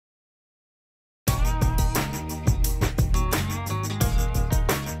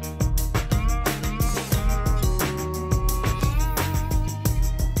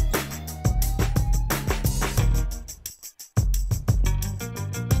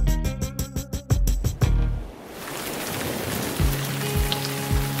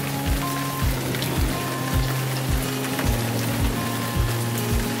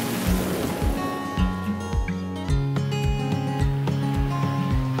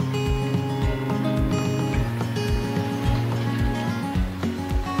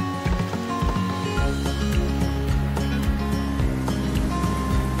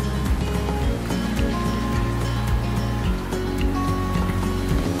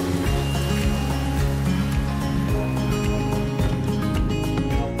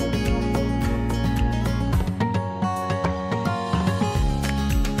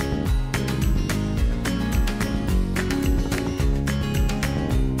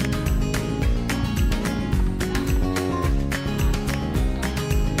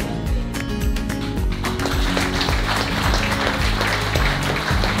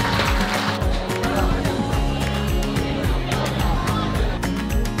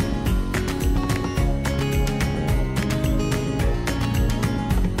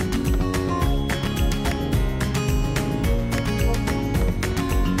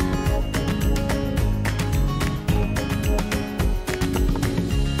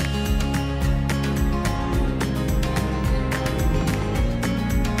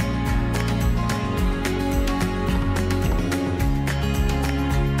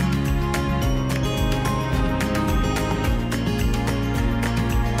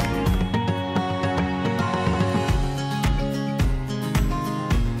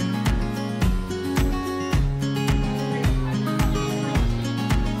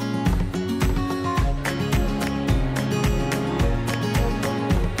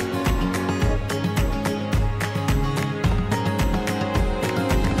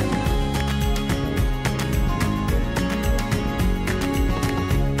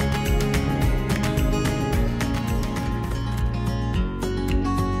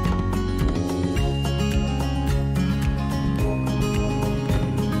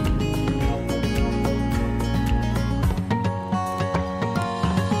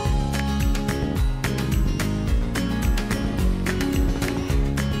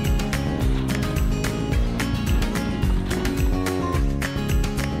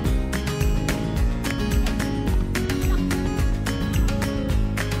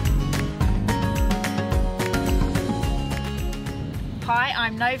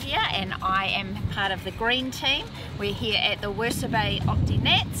Novia and I am part of the green team. We're here at the Toyota Optimist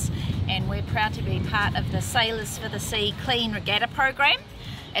Nationals and we're proud to be part of the Sailors for the Sea Clean Regatta program.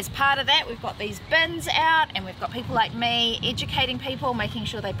 As part of that, we've got these bins out and we've got people like me educating people, making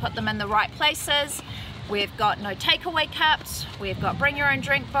sure they put them in the right places. We've got no takeaway cups, we've got bring your own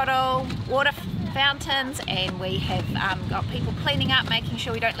drink bottle, water fountains, and we have got people cleaning up, making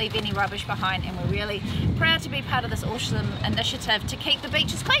sure we don't leave any rubbish behind, and we're really proud to be part of this awesome initiative to keep the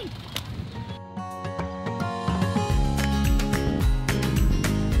beaches clean.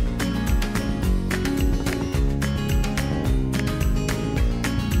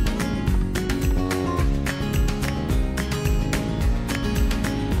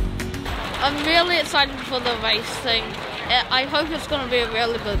 I'm really excited for the racing. I hope it's going to be a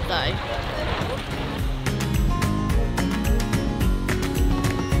really good day.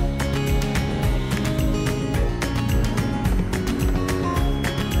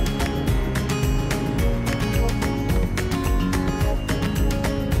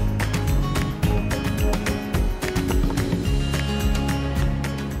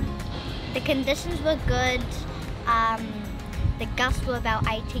 The conditions were good. The gusts were about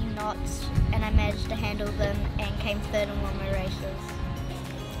 18 knots and I managed to handle them and came third in one of my races.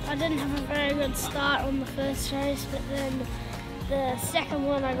 I didn't have a very good start on the first race, but then the second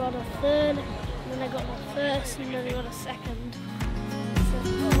one I got a third, and then I got my first, and then I got a second.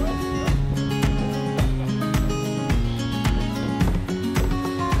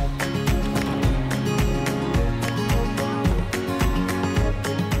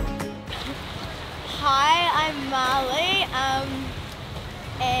 Hi, I'm Marley,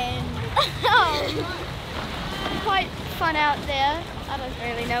 and quite fun out there. I don't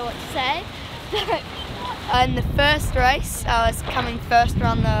really know what to say. In the first race, I was coming first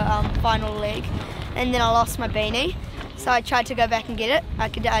around the final leg, and then I lost my beanie. So I tried to go back and get it. I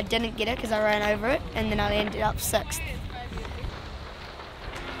didn't get it because I ran over it, and then I ended up 6th.